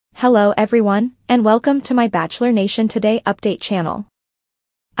Hello everyone, and welcome to my BachelorNation Today update channel.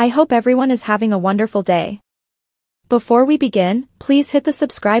 I hope everyone is having a wonderful day. Before we begin, please hit the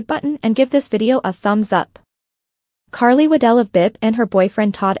subscribe button and give this video a thumbs up. Carly Waddell of BIP and her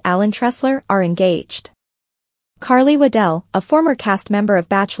boyfriend Todd Allen Tressler are engaged. Carly Waddell, a former cast member of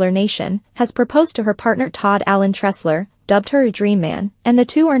BachelorNation, has proposed to her partner Todd Allen Tressler, dubbed her Dream Man, and the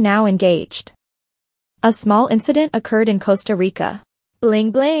two are now engaged. A small incident occurred in Costa Rica.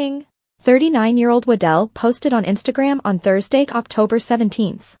 Bling bling! 39-year-old Waddell posted on Instagram on Thursday, October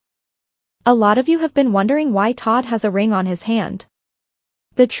 17th. A lot of you have been wondering why Todd has a ring on his hand.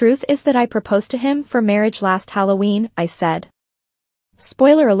 The truth is that I proposed to him for marriage last Halloween, I said.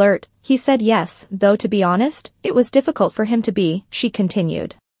 Spoiler alert, he said yes, though to be honest, it was difficult for him to be, she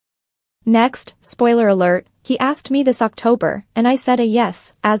continued. Next, spoiler alert, he asked me this October, and I said a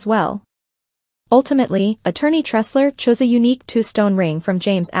yes, as well. Ultimately, attorney Tressler chose a unique two-stone ring from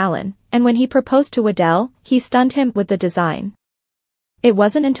James Allen, and when he proposed to Waddell, he stunned him with the design. It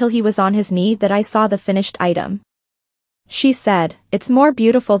wasn't until he was on his knee that I saw the finished item. She said, "It's more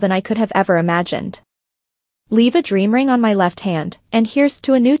beautiful than I could have ever imagined. Leave a dream ring on my left hand, and here's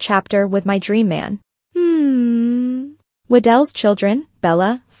to a new chapter with my dream man." Waddell's children,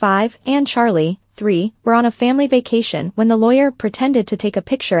 Bella, 5, and Charlie, 3, were on a family vacation when the lawyer pretended to take a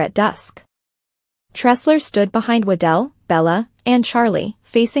picture at dusk. Tressler stood behind Waddell, Bella, and Charlie,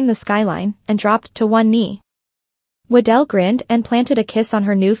 facing the skyline, and dropped to one knee. Waddell grinned and planted a kiss on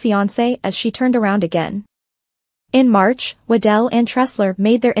her new fiancé as she turned around again. In March, Waddell and Tressler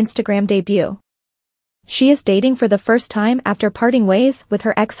made their Instagram debut. She is dating for the first time after parting ways with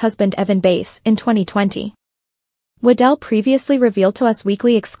her ex-husband Evan Bass in 2020. Waddell previously revealed to Us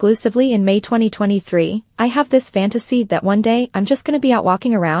Weekly exclusively in May 2023, "I have this fantasy that one day I'm just gonna be out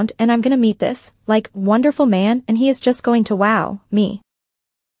walking around and I'm gonna meet this, wonderful man and he is just going to wow me.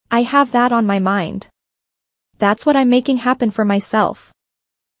 I have that on my mind. That's what I'm making happen for myself."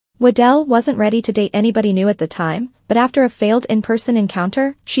 Waddell wasn't ready to date anybody new at the time, but after a failed in-person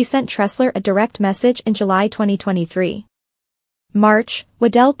encounter, she sent Tressler a direct message in July 2023. March,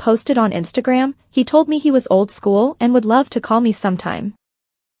 Waddell posted on Instagram, "He told me he was old school and would love to call me sometime.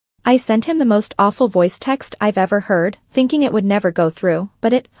 I sent him the most awful voice text I've ever heard, thinking it would never go through,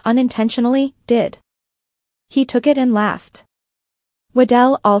 but it, unintentionally, did. He took it and laughed."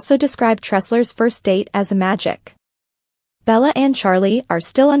 Waddell also described Tressler's first date as magic. Bella and Charlie are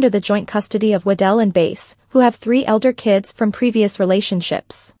still under the joint custody of Waddell and Bass, who have 3 elder kids from previous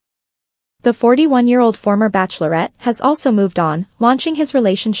relationships. The 41-year-old former bachelorette has also moved on, launching his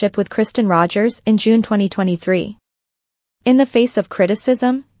relationship with Kristen Rogers in June 2023. In the face of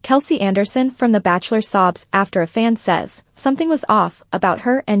criticism, Kelsey Anderson from The Bachelor sobs after a fan says something was off about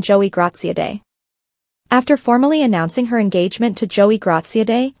her and Joey Graziadei. After formally announcing her engagement to Joey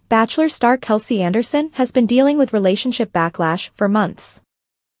Graziadei, Bachelor star Kelsey Anderson has been dealing with relationship backlash for months.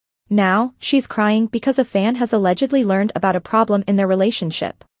 Now, she's crying because a fan has allegedly learned about a problem in their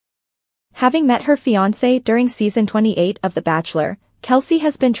relationship. Having met her fiancé during season 28 of The Bachelor, Kelsey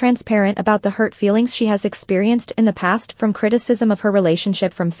has been transparent about the hurt feelings she has experienced in the past from criticism of her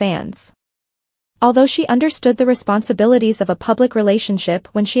relationship from fans. Although she understood the responsibilities of a public relationship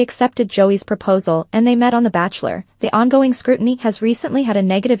when she accepted Joey's proposal and they met on The Bachelor, the ongoing scrutiny has recently had a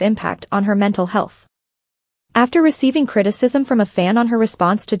negative impact on her mental health. After receiving criticism from a fan on her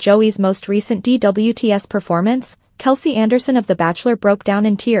response to Joey's most recent DWTS performance, Kelsey Anderson of The Bachelor broke down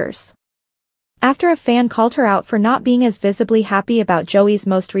in tears. After a fan called her out for not being as visibly happy about Joey's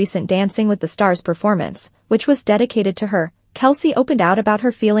most recent Dancing with the Stars performance, which was dedicated to her, Kelsey opened out about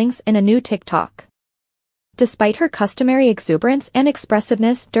her feelings in a new TikTok. Despite her customary exuberance and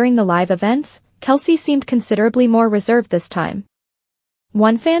expressiveness during the live events, Kelsey seemed considerably more reserved this time.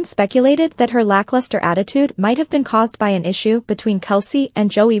 One fan speculated that her lackluster attitude might have been caused by an issue between Kelsey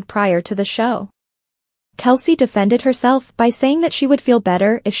and Joey prior to the show. Kelsey defended herself by saying that she would feel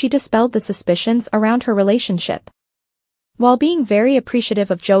better if she dispelled the suspicions around her relationship. While being very appreciative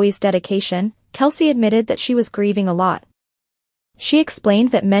of Joey's dedication, Kelsey admitted that she was grieving a lot. She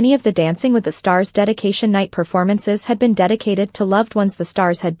explained that many of the Dancing with the Stars dedication night performances had been dedicated to loved ones the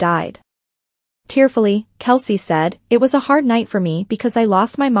stars had died. Tearfully, Kelsey said, "It was a hard night for me because I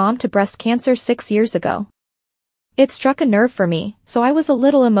lost my mom to breast cancer 6 years ago. It struck a nerve for me, so I was a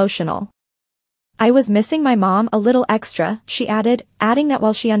little emotional. I was missing my mom a little extra," she added, adding that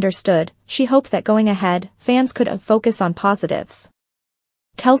while she understood, she hoped that going ahead, fans could focus on positives.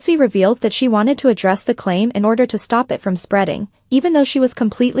 Kelsey revealed that she wanted to address the claim in order to stop it from spreading, even though she was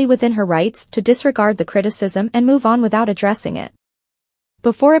completely within her rights to disregard the criticism and move on without addressing it.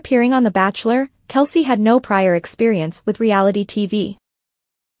 Before appearing on The Bachelor, Kelsey had no prior experience with reality TV.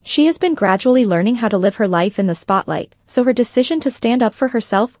 She has been gradually learning how to live her life in the spotlight, so her decision to stand up for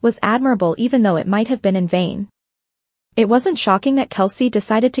herself was admirable even though it might have been in vain. It wasn't shocking that Kelsey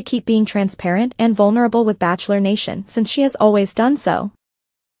decided to keep being transparent and vulnerable with BachelorNation since she has always done so.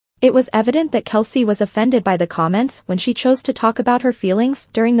 It was evident that Kelsey was offended by the comments when she chose to talk about her feelings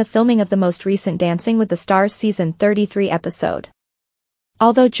during the filming of the most recent Dancing with the Stars season 33 episode.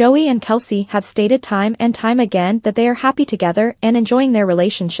 Although Joey and Kelsey have stated time and time again that they are happy together and enjoying their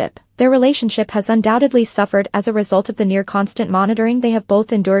relationship has undoubtedly suffered as a result of the near-constant monitoring they have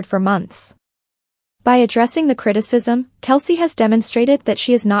both endured for months. By addressing the criticism, Kelsey has demonstrated that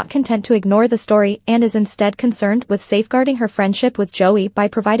she is not content to ignore the story and is instead concerned with safeguarding her friendship with Joey by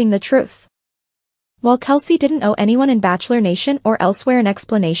providing the truth. While Kelsey didn't owe anyone in BachelorNation or elsewhere an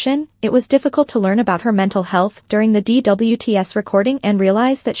explanation, it was difficult to learn about her mental health during the DWTS recording and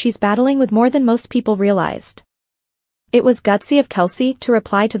realize that she's battling with more than most people realized. It was gutsy of Kelsey to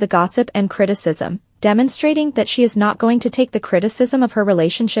reply to the gossip and criticism, demonstrating that she is not going to take the criticism of her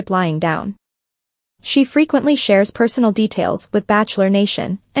relationship lying down. She frequently shares personal details with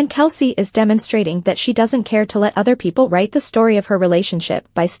BachelorNation, and Kelsey is demonstrating that she doesn't care to let other people write the story of her relationship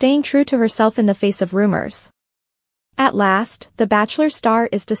by staying true to herself in the face of rumors. At last, the Bachelor star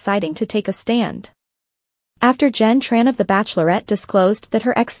is deciding to take a stand. After Jen Tran of The Bachelorette disclosed that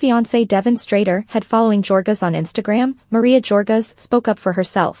her ex-fiancé Devin Strader had following Jorgas on Instagram, Maria Jorgas spoke up for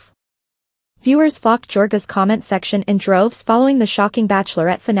herself. Viewers flocked Jorga's comment section in droves following the shocking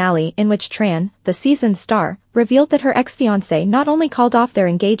Bachelorette finale in which Tran, the season's star, revealed that her ex-fiancé not only called off their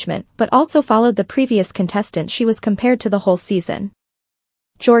engagement but also followed the previous contestant she was compared to the whole season.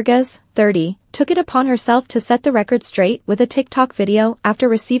 Jorgas, 30, took it upon herself to set the record straight with a TikTok video after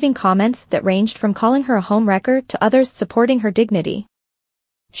receiving comments that ranged from calling her a homewrecker to others supporting her dignity.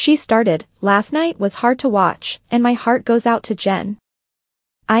 She started, "Last night was hard to watch, and my heart goes out to Jen.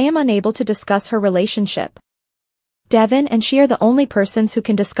 I am unable to discuss her relationship. Devin and she are the only persons who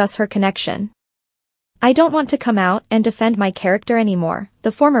can discuss her connection. I don't want to come out and defend my character anymore,"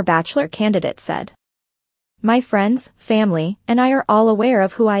 the former Bachelor candidate said. "My friends, family, and I are all aware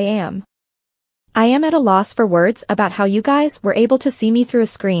of who I am. I am at a loss for words about how you guys were able to see me through a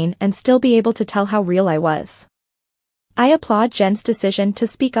screen and still be able to tell how real I was. I applaud Jen's decision to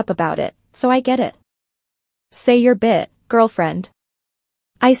speak up about it, so I get it. Say your bit, girlfriend.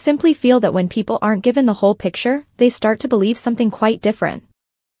 I simply feel that when people aren't given the whole picture, they start to believe something quite different."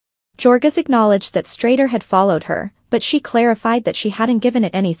 Jorgas acknowledged that Strader had followed her, but she clarified that she hadn't given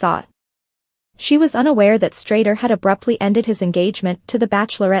it any thought. She was unaware that Strader had abruptly ended his engagement to the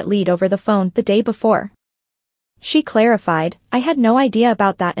Bachelorette lead over the phone the day before. She clarified, "I had no idea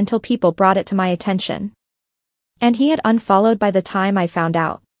about that until people brought it to my attention. And he had unfollowed by the time I found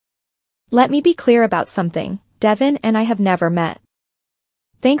out. Let me be clear about something, Devin and I have never met."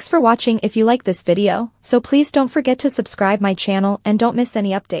 Thanks for watching. If you like this video, so please don't forget to subscribe my channel and don't miss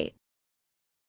any update.